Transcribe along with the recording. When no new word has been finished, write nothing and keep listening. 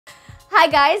Hi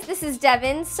guys, this is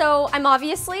Devin. So I'm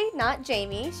obviously not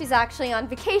Jamie. She's actually on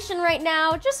vacation right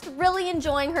now, just really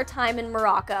enjoying her time in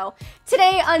Morocco.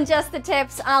 Today on Just the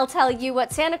Tips, I'll tell you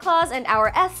what Santa Claus and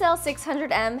our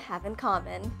SL600M have in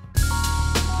common.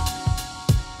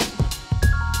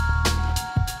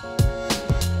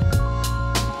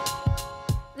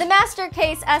 The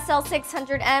MasterCase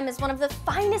SL600M is one of the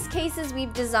finest cases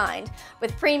we've designed.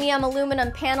 With premium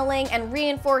aluminum paneling and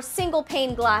reinforced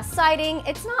single-pane glass siding,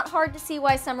 it's not hard to see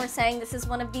why some are saying this is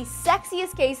one of the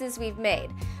sexiest cases we've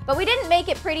made. But we didn't make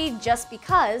it pretty just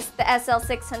because. The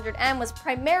SL600M was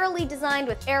primarily designed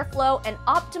with airflow and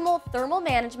optimal thermal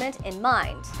management in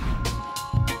mind.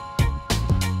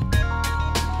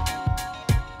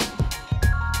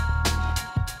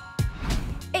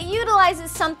 It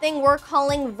utilizes something we're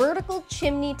calling vertical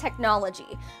chimney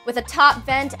technology. With a top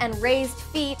vent and raised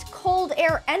feet, cold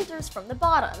air enters from the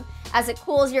bottom. As it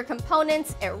cools your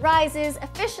components, it rises,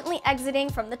 efficiently exiting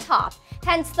from the top.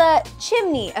 Hence the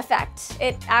chimney effect.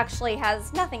 It actually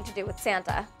has nothing to do with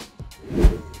Santa.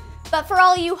 But for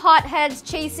all you hotheads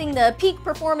chasing the peak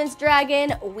performance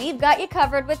dragon, we've got you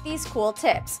covered with these cool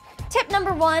tips. Tip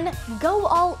number 1, go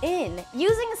all in.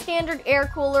 Using a standard air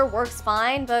cooler works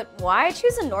fine, but why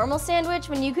choose a normal sandwich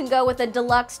when you can go with a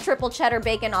deluxe triple cheddar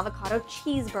bacon avocado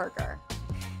cheeseburger?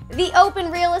 The open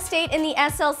real estate in the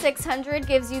SL600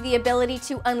 gives you the ability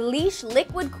to unleash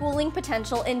liquid cooling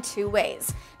potential in 2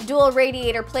 ways. Dual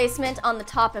radiator placement on the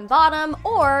top and bottom,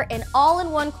 or an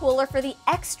all-in-one cooler for the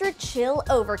extra chill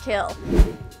overkill.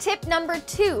 Tip number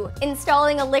 2,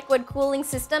 installing a liquid cooling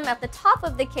system at the top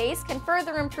of the case can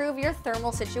further improve your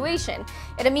thermal situation.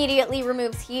 It immediately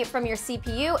removes heat from your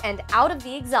CPU and out of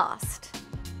the exhaust.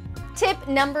 Tip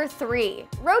number 3,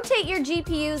 rotate your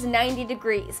GPUs 90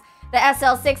 degrees. The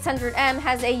SL600M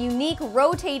has a unique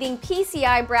rotating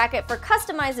PCI bracket for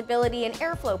customizability and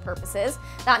airflow purposes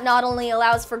that not only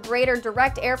allows for greater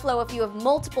direct airflow if you have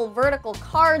multiple vertical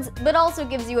cards, but also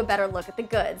gives you a better look at the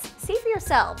goods. See for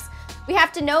yourselves. We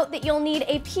have to note that you'll need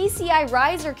a PCI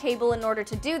Riser Cable in order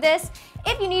to do this.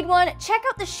 If you need one, check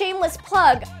out the shameless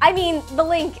plug, the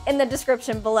link in the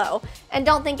description below. And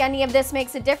don't think any of this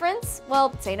makes a difference?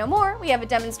 Well, say no more. We have a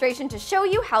demonstration to show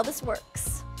you how this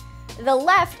works. The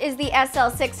left is the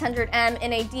SL600M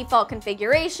in a default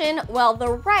configuration, while the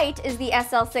right is the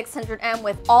SL600M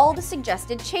with all the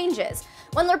suggested changes.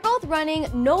 When they're both running,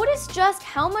 notice just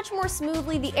how much more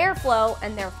smoothly the airflow,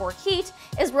 and therefore heat,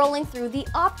 is rolling through the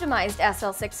optimized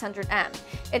SL600M.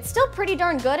 It's still pretty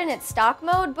darn good in its stock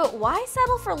mode, but why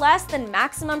settle for less than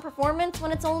maximum performance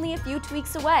when it's only a few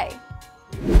tweaks away?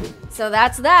 So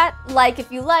that's that. Like if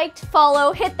you liked,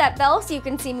 follow, hit that bell so you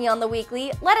can see me on the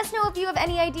weekly. Let us know if you have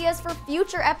any ideas for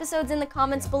future episodes in the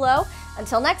comments below.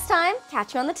 Until next time,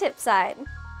 catch you on the tip side.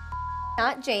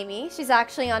 Not Jamie. She's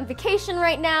actually on vacation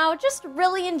right now, just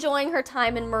really enjoying her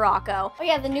time in Morocco. Oh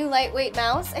yeah, the new lightweight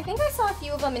mouse. I think I saw a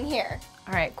few of them in here.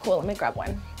 All right, cool. Let me grab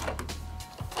one.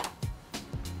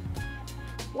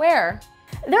 Where?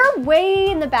 They're way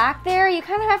in the back there. You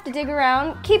kind of have to dig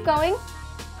around. Keep going.